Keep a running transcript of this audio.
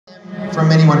from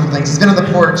many wonderful things. He's been on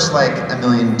the porch like a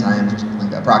million times,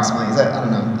 like approximately. Is that, I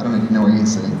don't know. I don't even know where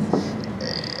he's sitting.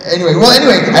 Anyway,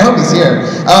 I hope he's here.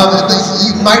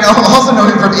 You might also know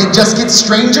him from It Just Gets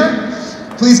Stranger.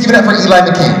 Please give it up for Eli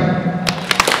McCann.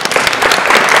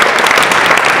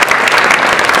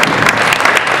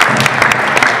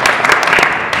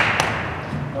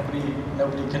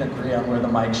 Nobody can agree on where the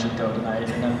mic should go tonight,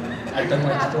 and I've been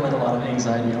like feeling a lot of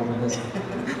anxiety over this.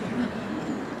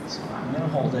 So I'm gonna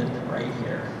hold it right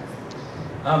here.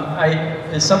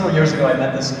 Several years ago, I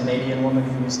met this Canadian woman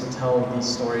who used to tell these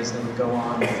stories that would go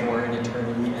on for an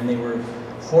eternity, and they were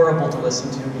horrible to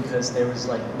listen to because there was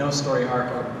like no story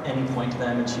arc or any point to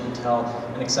them, and she would tell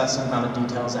an excessive amount of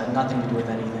details that had nothing to do with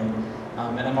anything.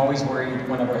 And I'm always worried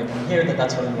whenever I come here that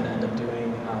that's what I'm going to end up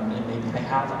doing, and maybe I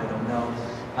have, I don't know.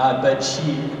 But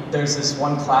there's this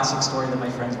one classic story that my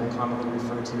friends will commonly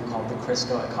refer to called the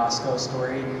Crisco at Costco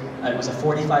story. It was a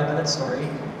 45-minute story.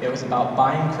 It was about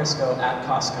buying Crisco at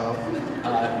Costco,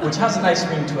 which has a nice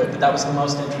ring to it, but that was the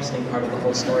most interesting part of the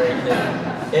whole story.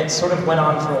 It sort of went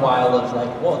on for a while of like,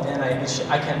 well, then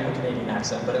I can't do a Canadian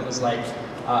accent, but it was like,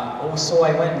 so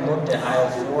I went and looked at aisle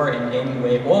 4, and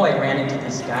anyway, I ran into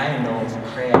this guy I know,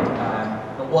 Craig.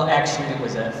 Well, actually, it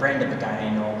was a friend of a guy I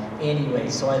know. Anyway,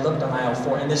 so I looked on aisle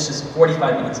 4, and this is just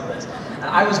 45 minutes of this. And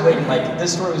I was waiting, like,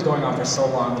 this story was going on for so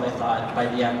long that I thought by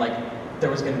the end, like, there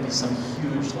was going to be some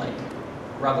huge, like,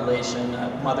 revelation,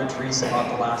 Mother Teresa about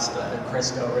the last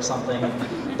Crisco or something.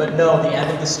 But no, the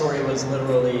end of the story was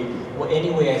literally, well,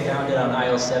 anyway, I found it on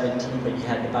aisle 17, but you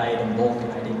had to buy it in bulk,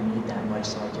 and I didn't need that much,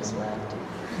 so I just left.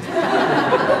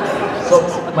 So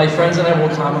my friends and I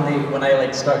will commonly, when I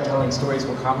like start telling stories,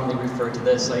 will commonly refer to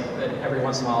this. Like every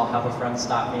once in a while, I'll have a friend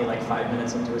stop me like 5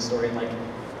 minutes into a story and like,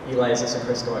 Eli, is this a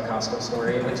Crisco at Costco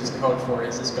story? Which is code for,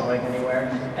 is this going anywhere?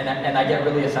 And I get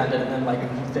really offended, and then like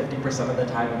 50% of the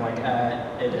time I'm like,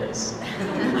 it is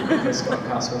Crisco at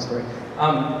Costco story.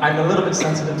 I'm a little bit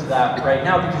sensitive to that right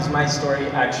now because my story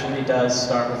actually does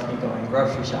start with me going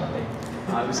grocery shopping.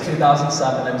 It was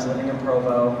 2007, I was living in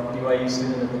Provo, BYU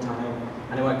student at the time,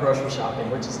 and I went grocery shopping,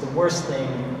 which is the worst thing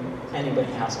anybody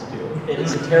has to do. It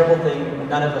is a terrible thing,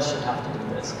 none of us should have to do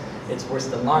this. It's worse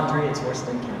than laundry, it's worse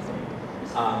than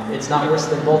camping. It's not worse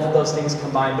than both of those things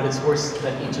combined, but it's worse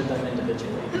than each of them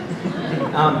individually.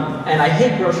 And I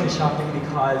hate grocery shopping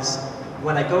because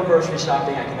when I go grocery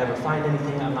shopping, I can never find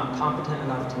anything. I'm not competent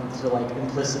enough to like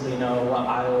implicitly know what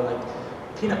aisle like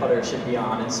peanut butter should be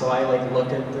on, and so I like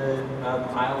look at the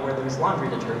aisle where there's laundry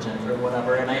detergent or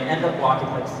whatever, and I end up walking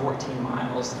like 14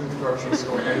 miles through the grocery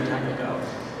store every time I go.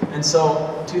 And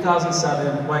so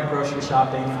 2007, went grocery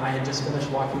shopping. I had just finished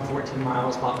walking 14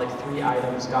 miles, bought like 3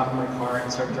 items, got in my car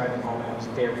and started driving home, and I was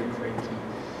very cranky.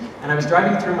 And I was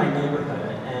driving through my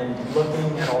neighborhood and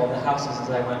looking at all the houses as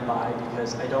I went by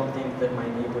because I don't think that my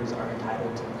neighbors are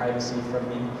entitled to privacy from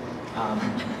me.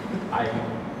 I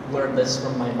learned this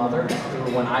from my mother,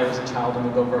 who when I was a child and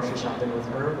would go grocery shopping with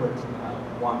her,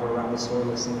 would wander around the store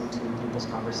listening to people's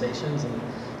conversations, and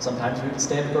sometimes we would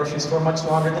stay at the grocery store much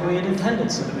longer than we had intended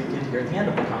so that we could hear the end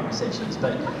of the conversations.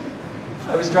 But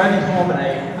I was driving home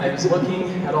and I was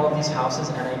looking at all of these houses,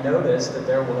 and I noticed that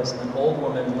there was an old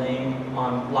woman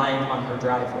lying on her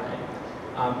driveway,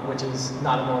 which is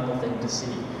not a normal thing to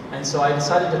see. And so I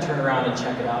decided to turn around and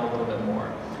check it out a little bit more.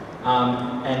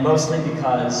 And mostly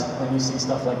because when you see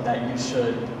stuff like that, you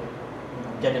should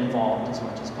get involved as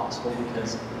much as possible,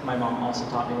 because my mom also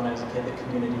taught me when I was a kid that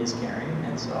community is caring,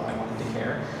 and so I wanted to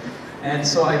care. And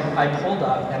so I pulled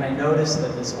up and I noticed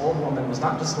that this old woman was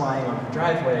not just lying on her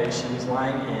driveway, she was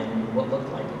lying in what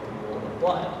looked like a pool of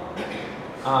blood.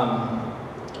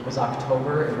 It was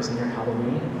October, it was near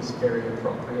Halloween, it was very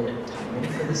appropriate timing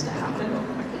for this to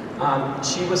happen.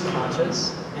 She was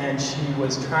conscious, and she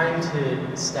was trying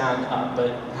to stand up,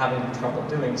 but having trouble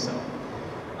doing so.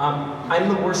 I'm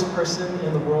the worst person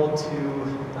in the world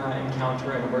to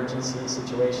encounter an emergency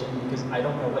situation because I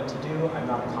don't know what to do. I'm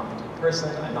not a competent person.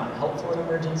 I'm not helpful in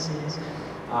emergencies.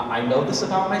 I know this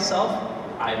about myself.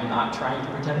 I'm not trying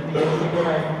to pretend to be anything that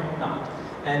I'm not.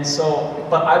 And so,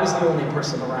 but I was the only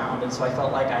person around, and so I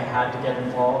felt like I had to get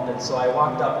involved, and so I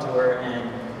walked up to her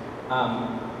and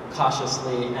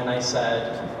cautiously, and I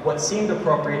said, what seemed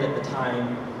appropriate at the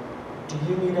time, do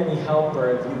you need any help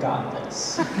or have you got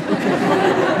this?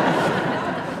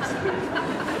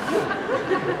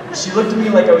 She looked at me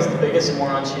like I was the biggest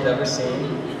moron she had ever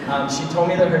seen. She told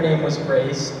me that her name was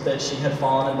Grace, that she had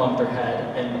fallen and bumped her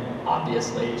head, and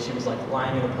obviously she was like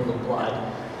lying in a pool of blood.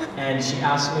 And she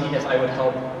asked me if I would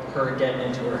help her get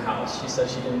into her house. She said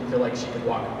she didn't feel like she could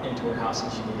walk into her house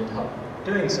and she needed help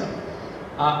doing so.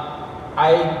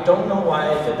 I don't know why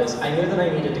I did this. I knew that I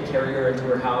needed to carry her into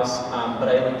her house, but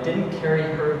I like didn't carry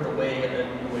her the way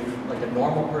like a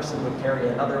normal person would carry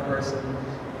another person.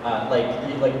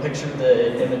 You picture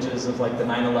the images of like the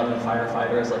 9/11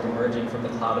 firefighters like emerging from the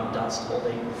cloud of dust,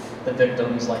 holding the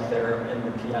victims like they're in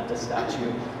the Pieta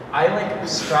statue. I like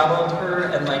straddled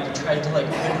her and like tried to like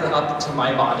pick her up to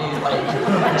my body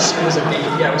like she was a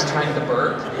baby I was trying to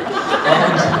birth,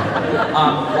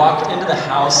 and walked into the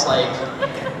house like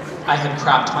I had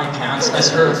crapped my pants as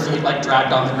her feet like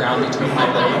dragged on the ground between my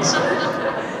legs.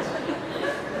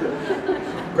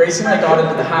 Grace and I got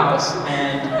into the house,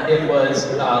 and it was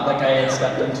like I had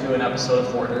stepped into an episode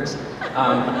of Hoarders.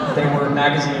 There were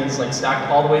magazines like stacked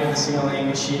all the way to the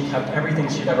ceiling. She had kept everything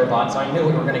she'd ever bought, so I knew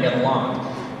we were going to get along.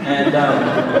 And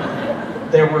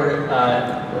there were,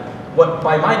 what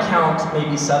by my count,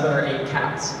 maybe 7 or 8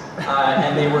 cats.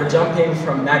 And they were jumping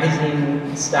from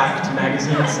magazine stack to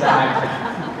magazine stack.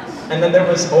 And then there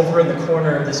was, over in the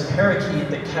corner, this parakeet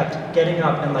that kept getting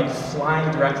up and like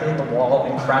flying directly at the wall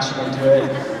and crashing into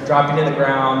it, dropping to the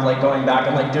ground, like going back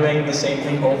and like doing the same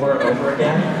thing over and over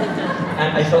again.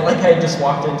 And I felt like I had just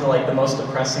walked into like the most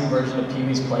depressing version of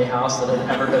Pee-wee's Playhouse that had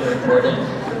ever been recorded.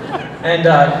 And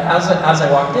as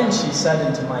I walked in, she said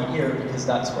into my ear, because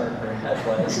that's where her head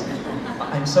was,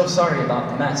 "I'm so sorry about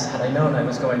the mess. Had I known I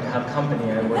was going to have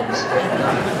company, I would have straightened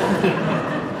up."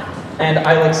 And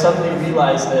I like suddenly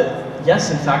realized that, yes,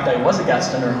 in fact, I was a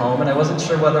guest in her home, and I wasn't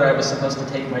sure whether I was supposed to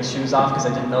take my shoes off because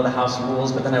I didn't know the house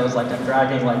rules, but then I was like, I'm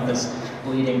dragging like this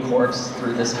bleeding corpse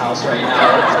through this house right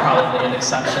now. It's probably an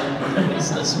exception, at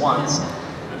least this once.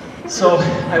 So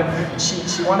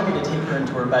she wanted me to take her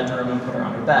into her bedroom and put her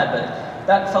on her bed, but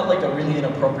that felt like a really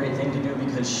inappropriate thing to do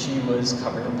because she was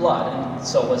covered in blood, and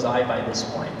so was I by this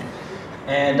point.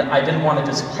 And I didn't want to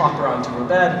just plop her onto her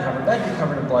bed and have her bed be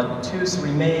covered in blood too, so we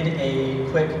made a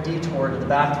quick detour to the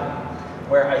bathroom,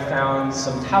 where I found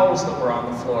some towels that were on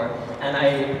the floor. And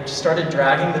I started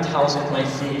dragging the towels with my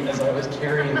feet as I was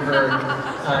carrying her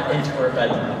into her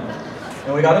bedroom.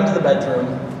 And we got into the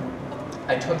bedroom.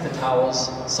 I took the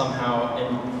towels somehow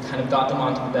and kind of got them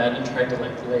onto the bed and tried to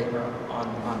like lay her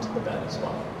onto the bed as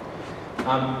well.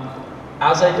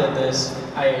 As I did this,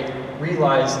 I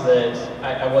realized that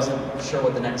I wasn't sure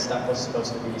what the next step was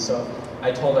supposed to be. So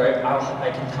I told her,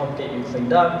 I can help get you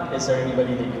cleaned up. Is there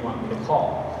anybody that you want me to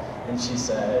call? And she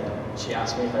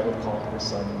asked me if I would call her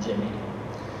son, Jimmy.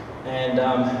 And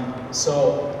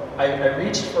so I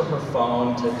reached for her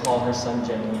phone to call her son,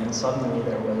 Jimmy, and suddenly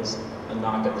there was a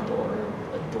knock at the door,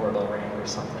 a doorbell rang or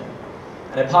something.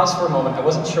 And I paused for a moment. I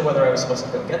wasn't sure whether I was supposed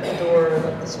to go get the door,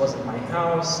 like this wasn't my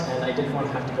house, and I didn't want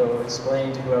to have to go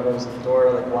explain to whoever was at the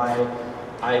door, like why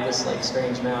I, this like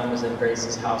strange man, was in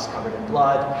Grace's house covered in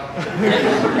blood.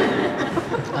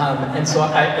 And so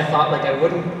I thought like I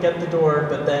wouldn't get the door,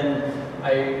 but then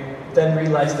I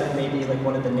realized that maybe like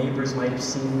one of the neighbors might have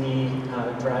seen me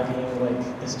dragging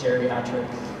like this geriatric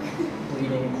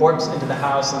bleeding corpse into the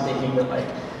house and thinking that like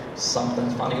something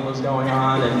funny was going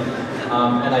on,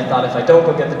 and I thought if I don't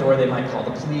go get the door, they might call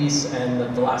the police,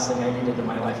 and the last thing I needed in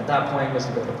my life at that point was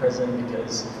to go to prison,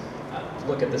 because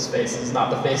look at this face, it's not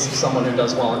the face of someone who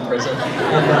does well in prison.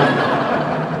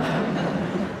 And,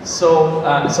 so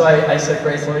I said,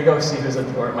 Grace, let me go see who's at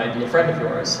the door, it might be a friend of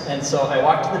yours. And so I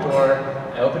walked to the door,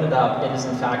 I opened it up, it is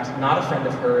in fact not a friend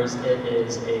of hers, it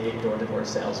is a door-to-door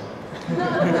salesman.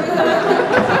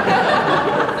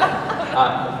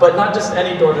 But not just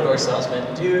any door-to-door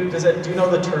salesman. Do you know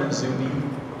the term Zuby?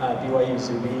 BYU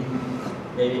Zuby?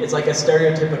 Maybe. It's like a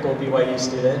stereotypical BYU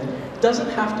student. It doesn't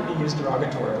have to be used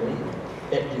derogatorily.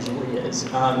 It usually is.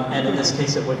 And in this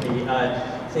case it would be,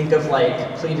 think of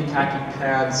like pleated khaki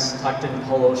pants, tucked in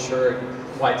polo shirt,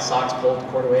 white socks pulled a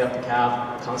quarter way up the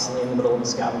calf, constantly in the middle of a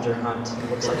scavenger hunt. He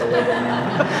looks like a label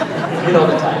man. You know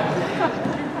the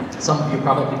type. Some of you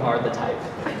probably are the type.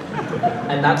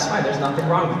 And that's fine, there's nothing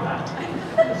wrong with that,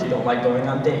 if you don't like going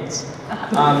on dates.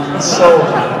 So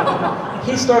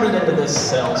he started into this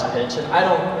sales pitch, and I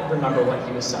don't remember what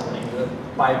he was selling, the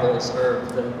Bibles or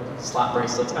the slap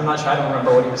bracelets. I'm not sure, I don't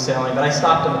remember what he was selling, but I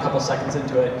stopped him a couple seconds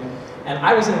into it, and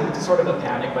I was in sort of a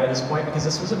panic by this point because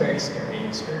this was a very scary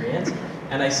experience.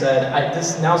 And I said,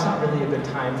 now's not really a good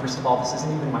time. First of all, this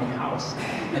isn't even my house.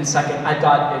 And second, I've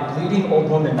got a bleeding old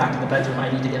woman back in the bedroom I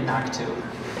need to get back to.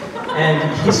 And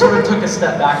he sort of took a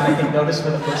step back and I think noticed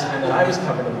for the first time that I was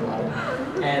covered in blood.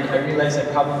 And I realized I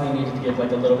probably needed to give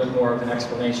like a little bit more of an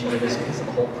explanation for this because of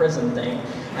the whole prison thing.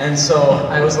 And so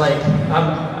I was like,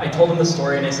 I told him the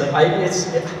story and I said,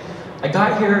 I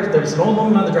got here, there was an old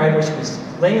woman on the driveway, she was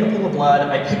laying in a pool of blood,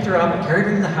 I picked her up, I carried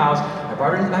her into the house, I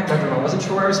brought her in the back bedroom. I wasn't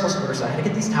sure where I was supposed to put her, so I had to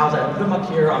get these towels. I had to put them up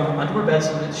here onto her bed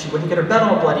so that she wouldn't get her bed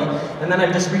all bloody. And then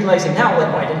I'm just realizing now,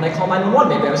 like, why didn't I call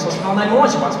 911? Maybe I was supposed to call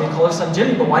 911. She wants me to call her son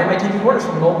Jimmy, but why am I taking orders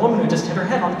from an old woman who just hit her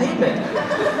head on the pavement?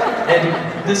 And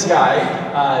this guy,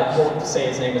 we'll say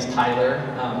his name is Tyler.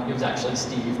 He was actually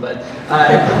Steve, but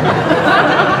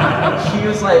he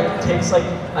was like, takes like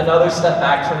another step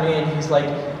back from me, and he's like,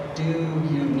 do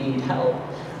you need help?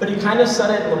 But he kind of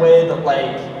said it in the way that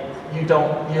like,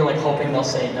 you're like hoping they'll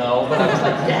say no, but I was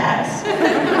like, yes!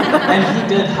 And he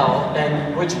did help,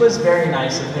 and which was very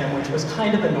nice of him, which was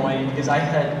kind of annoying because I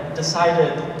had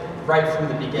decided right from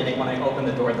the beginning when I opened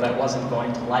the door that I wasn't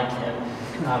going to like him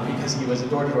because he was a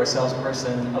door-to-door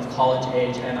salesperson of college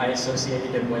age, and I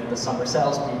associated him with the summer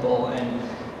salespeople, and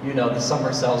you know, the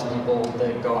summer salespeople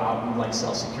that go out and like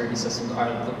sell security systems are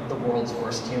the world's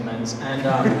worst humans. And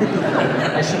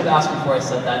I should have asked before I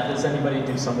said that, does anybody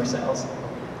do summer sales?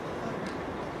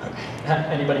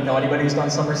 Anybody know anybody who's done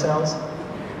summer sales?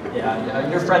 Yeah,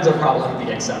 your friends are probably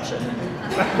the exception.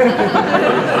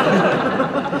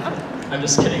 I'm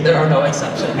just kidding, there are no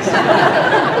exceptions.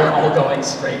 They're all going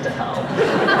straight to hell.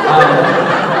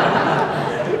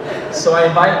 So I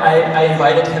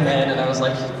invited him in, and I was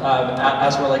like,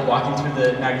 as we're like walking through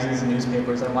the magazines and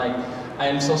newspapers, I'm like, I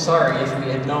am so sorry if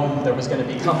we had known there was going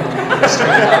to be company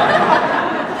straight up.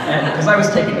 And because I was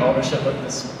taking ownership of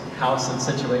this house and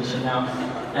situation now.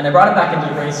 And I brought him back into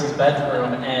Grace's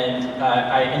bedroom, and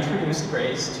I introduced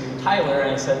Grace to Tyler,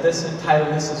 and I said, "This is Tyler.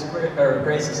 This is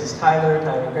Grace. This is Tyler.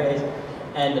 Tyler, Grace."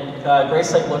 And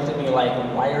Grace like looked at me like,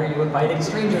 "Why are you inviting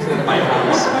strangers into my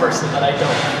house? A person that I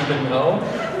don't even know?"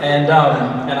 And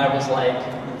I was like,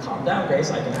 "Calm down,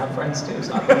 Grace. I can have friends too.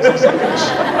 Stop being so selfish."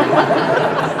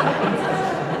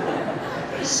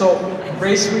 So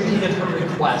Grace repeated her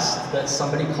request that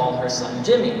somebody call her son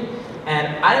Jimmy. And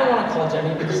I didn't want to call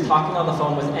Jimmy because talking on the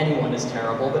phone with anyone is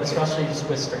terrible, but especially just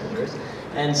with strangers.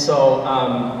 And so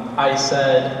I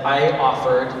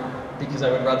offered, because I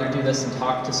would rather do this than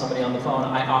talk to somebody on the phone,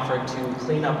 I offered to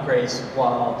clean up Grace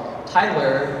while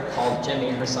Tyler called Jimmy,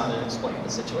 her son, and explained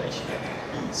the situation.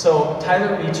 So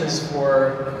Tyler reaches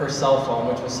for her cell phone,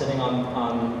 which was sitting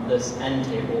on this end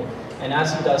table. And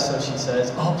as he does so, she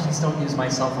says, "Oh, please don't use my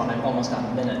cell phone. I'm almost out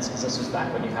of minutes," because this was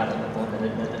back when you had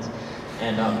unlimited minutes.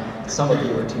 And some of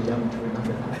you are too young to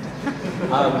remember that.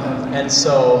 And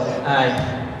so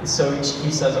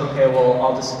he says, "Okay,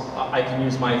 well, I can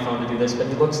use my phone to do this." But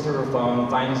he looks through her phone,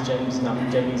 finds Jimmy's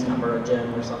number, or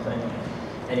Jim or something,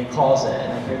 and he calls it.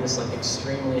 And I hear this like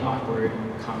extremely awkward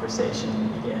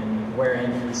conversation begin,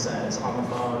 wherein he says on the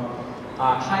phone,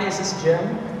 "Hi, is this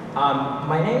Jim?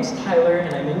 My name's Tyler,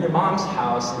 and I'm in your mom's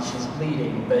house, and she's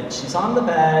bleeding, but she's on the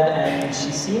bed, and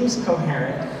she seems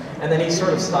coherent." And then he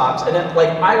sort of stops, and it,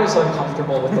 like I was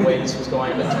uncomfortable with the way this was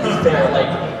going, but to be fair, like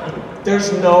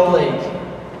there's no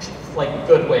like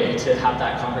good way to have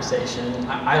that conversation.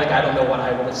 I don't know what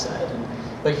I would have said,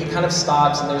 but he kind of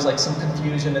stops, and there's like some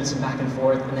confusion and some back and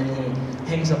forth, and then he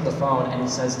hangs up the phone and he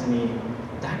says to me,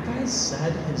 "That guy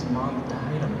said his mom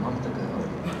died a month ago."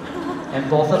 And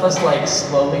both of us like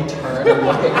slowly turn and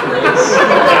look at Grace.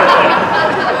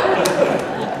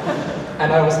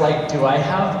 And I was like, "Do I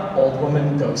have old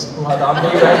woman ghost blood on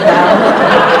me right now?"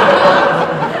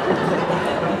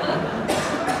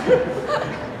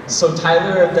 So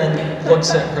Tyler then looks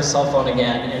at her cell phone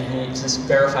again, and he just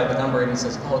verified the number, and he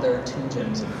says, "Oh, there are 2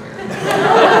 Jims in here."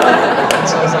 And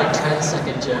so I was like, "Try the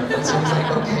second Jim." And so he's like,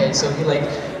 "Okay." So he like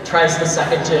tries the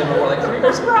second Jim, and we're like,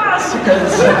 "Fingers crossed,"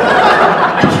 because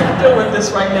I can't deal with this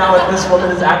right now if this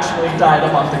woman has actually died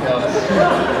a month ago.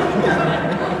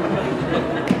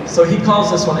 So he calls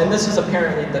this one, and this is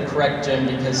apparently the correct Jim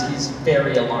because he's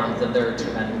very alarmed that there are 2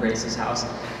 men in Grace's house.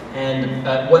 And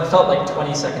what felt like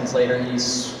 20 seconds later, he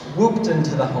swooped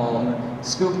into the home,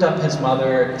 scooped up his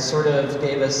mother, sort of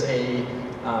gave us a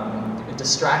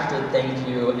distracted thank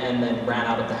you, and then ran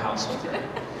out of the house with her.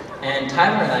 And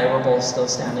Tyler and I were both still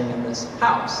standing in this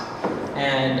house.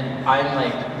 And I'm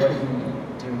like, "What do you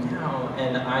do now?"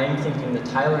 And I'm thinking that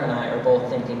Tyler and I are both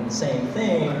thinking the same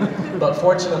thing, but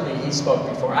fortunately he spoke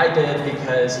before I did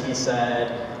because he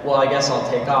said, "Well, I guess I'll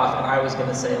take off," and I was going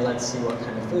to say, "Let's see what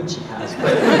kind of food she has."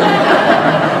 But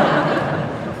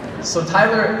so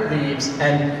Tyler leaves,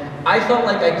 and I felt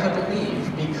like I couldn't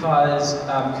leave because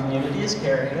community is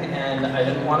caring, and I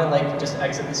didn't want to like just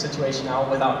exit the situation out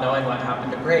without knowing what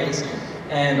happened to Grace.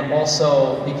 And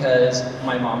also because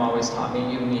my mom always taught me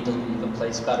you need to leave a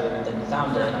place better than you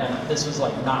found it, and this was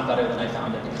like not better than I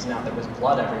found it because now there was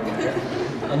blood everywhere.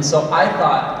 And so I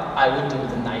thought I would do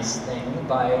the nice thing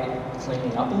by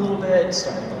cleaning up a little bit,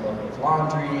 starting a load of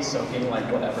laundry, soaking like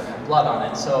whatever had blood on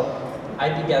it. So I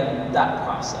began that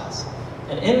process.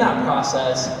 And in that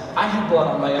process, I had blood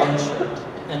on my own shirt.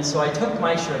 And so I took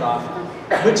my shirt off,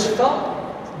 which felt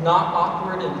not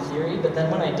awkward in theory, but then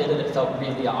when I did it, it felt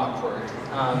really awkward.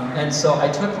 And so I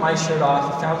took my shirt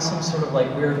off, found some sort of like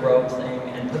weird robe thing,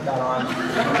 and put that on.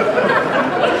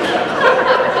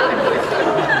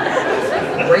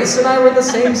 Grace and I were the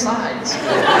same size.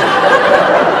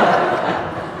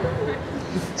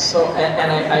 So,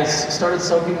 and I started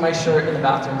soaking my shirt in the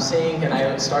bathroom sink, and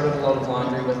I started a load of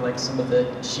laundry with like some of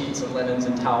the sheets and linens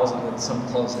and towels and some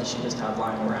clothes that she just had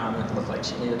lying around and it looked like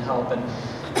she needed help.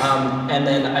 And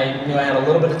then I knew I had a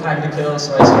little bit of time to kill,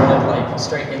 so I started like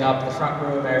straightening up the front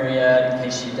room area in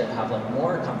case she did have like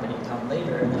more company come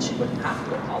later, and then she wouldn't have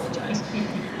to apologize.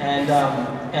 And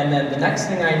then the next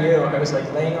thing I knew, I was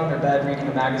like laying on her bed reading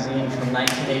a magazine from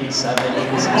 1987,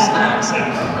 eating some snacks,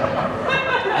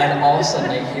 and all of a sudden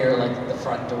I hear like the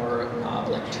front door knob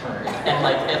like turn, and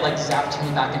like it like zapped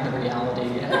me back into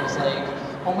reality, and I was like,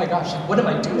 oh my gosh, what am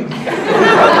I doing here?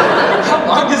 How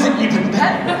long has it even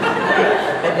been?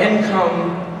 And in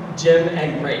come Jim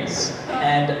and Grace,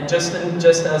 and just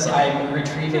as I'm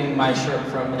retrieving my shirt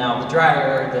from now the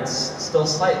dryer that's still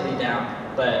slightly down,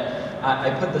 but I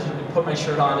put my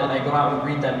shirt on and I go out and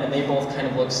greet them, and they both kind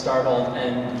of look startled,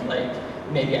 and like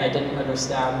maybe I didn't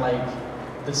understand like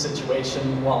the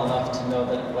situation well enough to know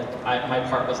that like my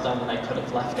part was done and I could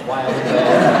have left a while ago.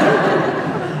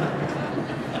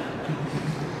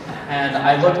 And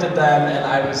I looked at them and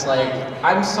I was like,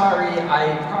 I'm sorry,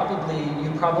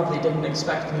 you probably didn't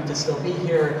expect me to still be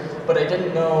here, but I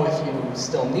didn't know if you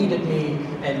still needed me.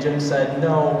 And Jim said,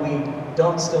 no, we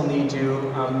don't still need you.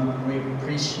 We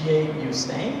appreciate you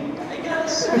staying, I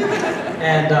guess.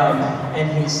 And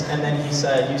then he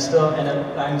said,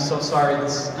 I'm so sorry,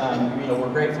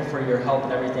 we're grateful for your help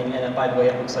and everything. And by the way,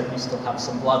 it looks like you still have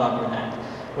some blood on your neck,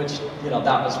 which,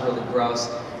 that was really gross.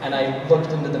 And I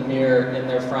looked into the mirror in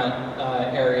their front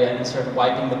area and started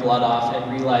wiping the blood off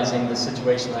and realizing the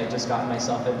situation that I just got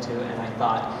myself into, and I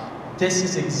thought, this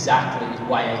is exactly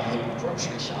why I hate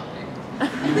grocery shopping.